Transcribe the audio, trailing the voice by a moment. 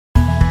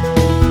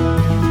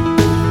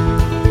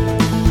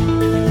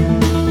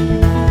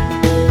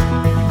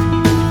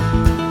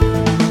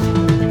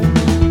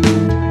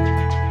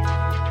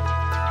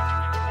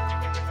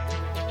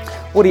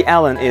Woody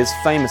Allen is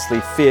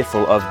famously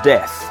fearful of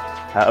death.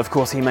 Of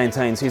course, he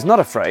maintains he's not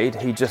afraid,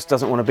 he just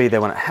doesn't want to be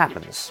there when it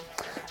happens.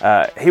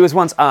 He was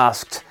once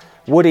asked,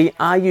 "Woody,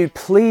 are you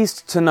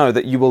pleased to know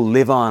that you will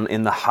live on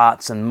in the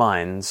hearts and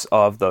minds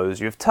of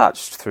those you've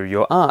touched through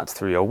your art,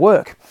 through your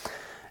work?"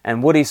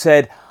 And Woody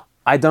said,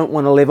 "I don't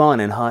want to live on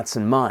in hearts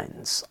and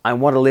minds. I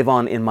want to live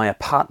on in my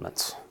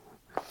apartment."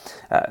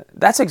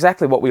 That's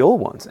exactly what we all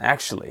want,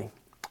 actually.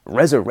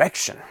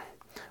 Resurrection.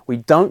 We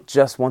don't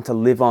just want to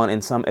live on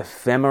in some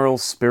ephemeral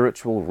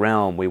spiritual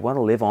realm. We want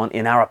to live on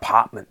in our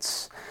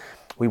apartments.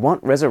 We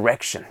want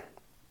resurrection.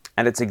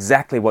 And it's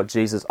exactly what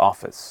Jesus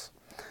offers.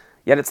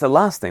 Yet it's the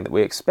last thing that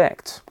we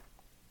expect.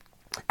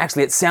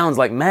 Actually, it sounds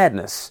like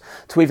madness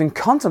to even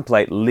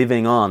contemplate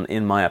living on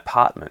in my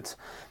apartment.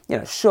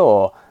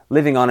 Sure,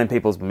 living on in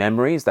people's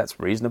memories,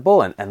 that's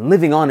reasonable, and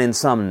living on in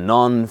some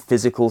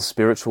non-physical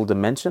spiritual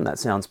dimension, that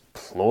sounds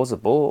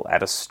plausible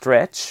at a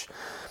stretch.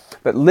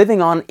 But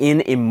living on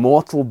in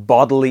immortal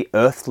bodily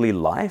earthly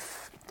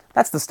life,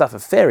 that's the stuff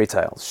of fairy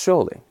tales,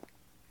 surely.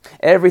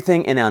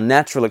 Everything in our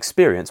natural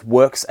experience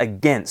works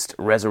against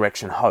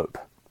resurrection hope.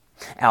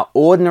 Our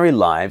ordinary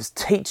lives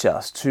teach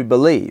us to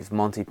believe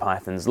Monty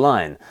Python's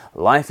line,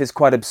 "Life is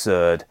quite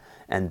absurd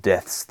and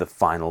death's the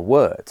final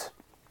word."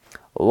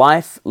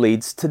 Life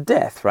leads to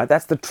death, right?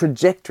 That's the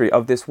trajectory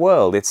of this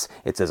world. It's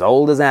as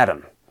old as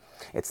Adam.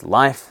 It's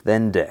life,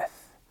 then death.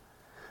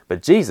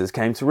 But Jesus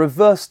came to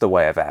reverse the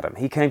way of Adam.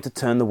 He came to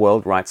turn the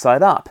world right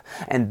side up.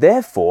 And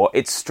therefore,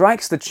 it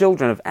strikes the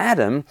children of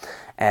Adam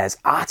as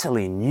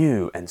utterly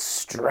new and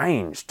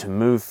strange to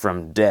move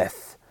from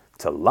death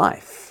to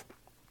life.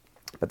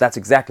 But that's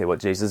exactly what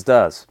Jesus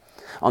does.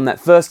 On that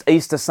first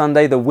Easter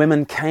Sunday, the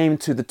women came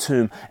to the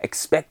tomb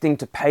expecting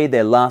to pay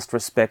their last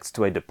respects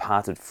to a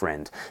departed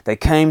friend. They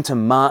came to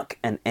mark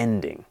an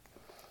ending.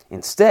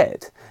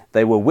 Instead,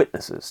 they were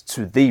witnesses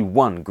to the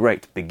one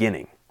great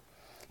beginning.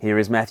 Here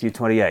is Matthew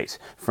 28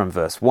 from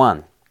verse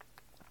 1.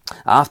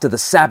 After the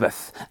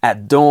Sabbath,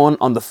 at dawn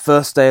on the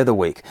first day of the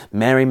week,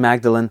 Mary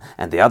Magdalene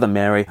and the other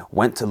Mary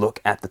went to look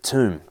at the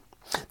tomb.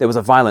 There was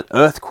a violent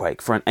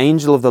earthquake, for an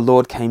angel of the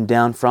Lord came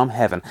down from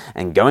heaven,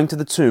 and going to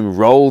the tomb,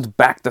 rolled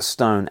back the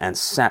stone and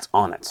sat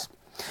on it.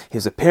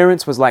 His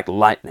appearance was like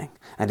lightning,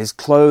 and his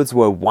clothes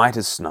were white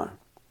as snow.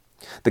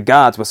 The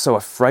guards were so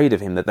afraid of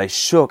him that they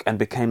shook and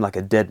became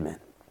like dead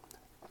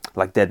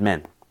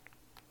men.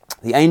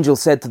 The angel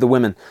said to the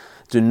women,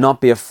 "Do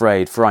not be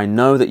afraid, for I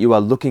know that you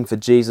are looking for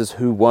Jesus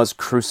who was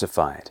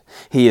crucified.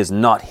 He is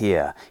not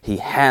here. He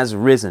has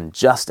risen,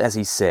 just as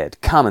he said.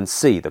 Come and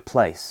see the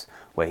place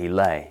where he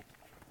lay."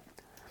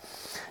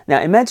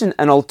 Now imagine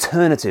an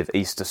alternative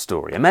Easter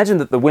story. Imagine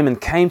that the women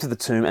came to the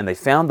tomb and they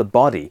found the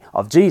body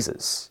of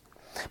Jesus.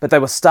 But they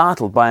were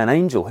startled by an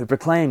angel who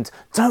proclaimed,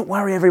 "Don't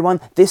worry everyone,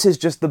 this is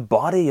just the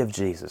body of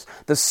Jesus.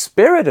 The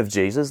spirit of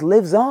Jesus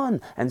lives on,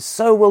 and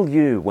so will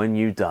you when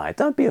you die.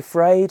 Don't be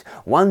afraid.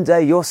 One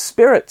day your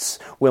spirits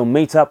will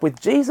meet up with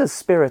Jesus'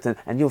 spirit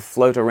and you'll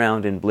float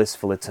around in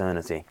blissful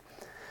eternity."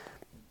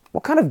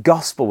 What kind of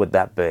gospel would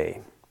that be?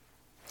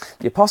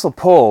 The Apostle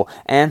Paul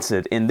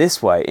answered in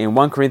this way in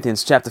 1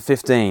 Corinthians chapter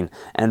 15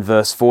 and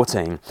verse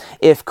 14.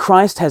 "If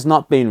Christ has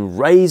not been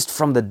raised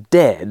from the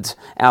dead,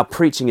 our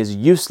preaching is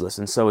useless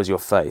and so is your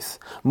faith.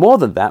 More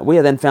than that, we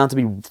are then found to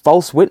be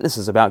false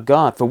witnesses about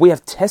God, for we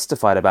have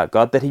testified about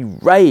God that he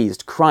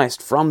raised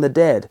Christ from the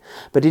dead.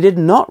 But he did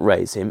not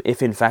raise him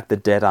if in fact the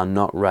dead are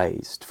not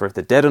raised. For if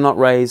the dead are not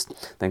raised,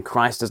 then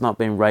Christ has not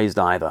been raised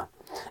either.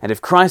 And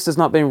if Christ has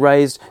not been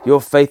raised,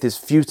 your faith is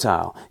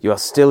futile. You are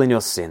still in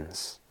your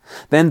sins.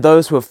 Then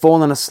those who have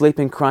fallen asleep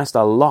in Christ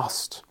are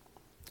lost.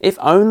 If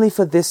only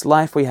for this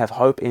life we have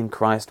hope in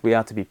Christ, we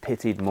are to be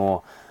pitied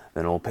more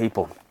than all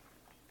people."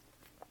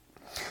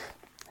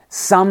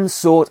 Some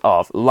sort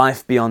of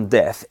life beyond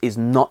death is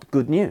not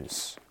good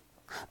news.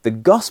 The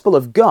gospel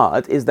of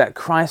God is that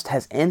Christ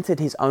has entered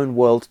his own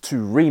world to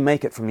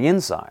remake it from the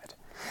inside.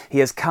 He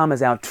has come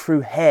as our true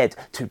head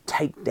to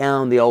take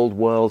down the old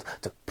world,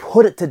 to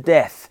put it to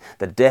death,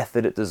 the death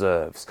that it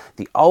deserves.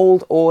 The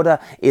old order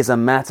is a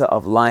matter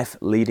of life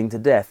leading to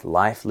death,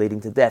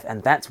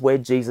 and that's where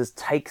Jesus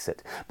takes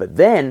it. But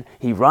then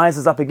he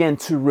rises up again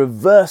to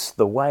reverse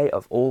the way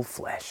of all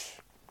flesh.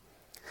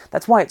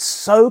 That's why it's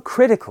so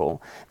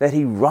critical that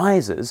he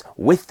rises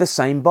with the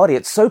same body.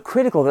 It's so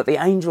critical that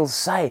the angels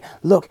say,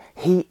 "Look,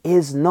 he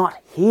is not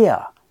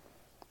here."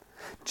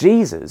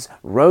 Jesus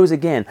rose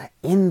again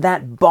in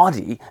that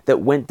body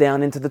that went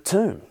down into the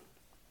tomb.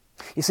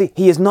 You see,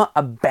 he is not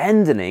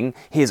abandoning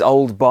his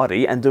old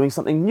body and doing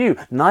something new.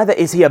 Neither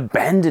is he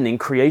abandoning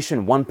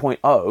creation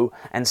 1.0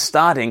 and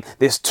starting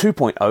this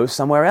 2.0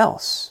 somewhere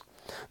else.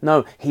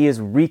 No, he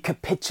is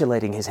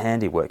recapitulating his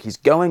handiwork. He's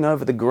going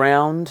over the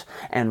ground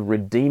and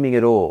redeeming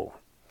it all.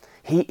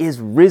 He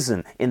is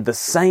risen in the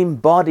same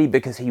body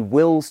because he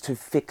wills to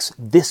fix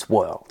this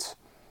world.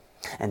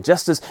 And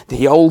just as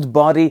the old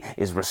body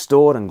is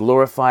restored and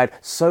glorified,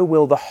 so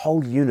will the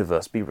whole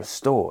universe be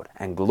restored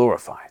and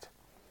glorified.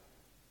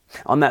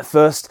 On that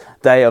first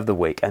day of the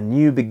week, a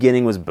new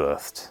beginning was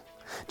birthed.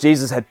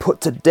 Jesus had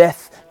put to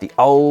death the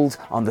old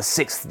on the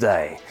sixth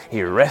day.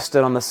 He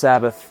rested on the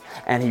Sabbath,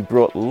 and he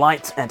brought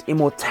light and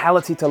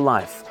immortality to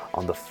life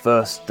on the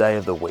first day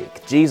of the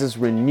week. Jesus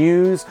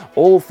renews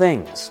all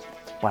things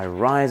by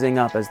rising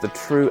up as the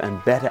true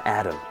and better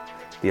Adam,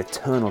 the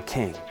eternal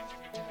King.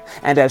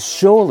 And as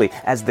surely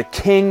as the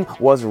King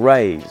was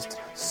raised,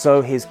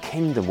 so his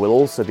kingdom will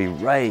also be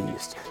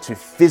raised to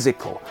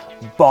physical,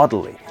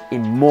 bodily,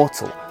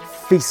 immortal,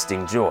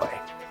 feasting joy.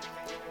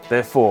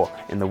 Therefore,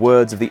 in the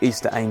words of the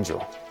Easter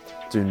angel,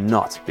 do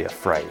not be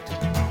afraid.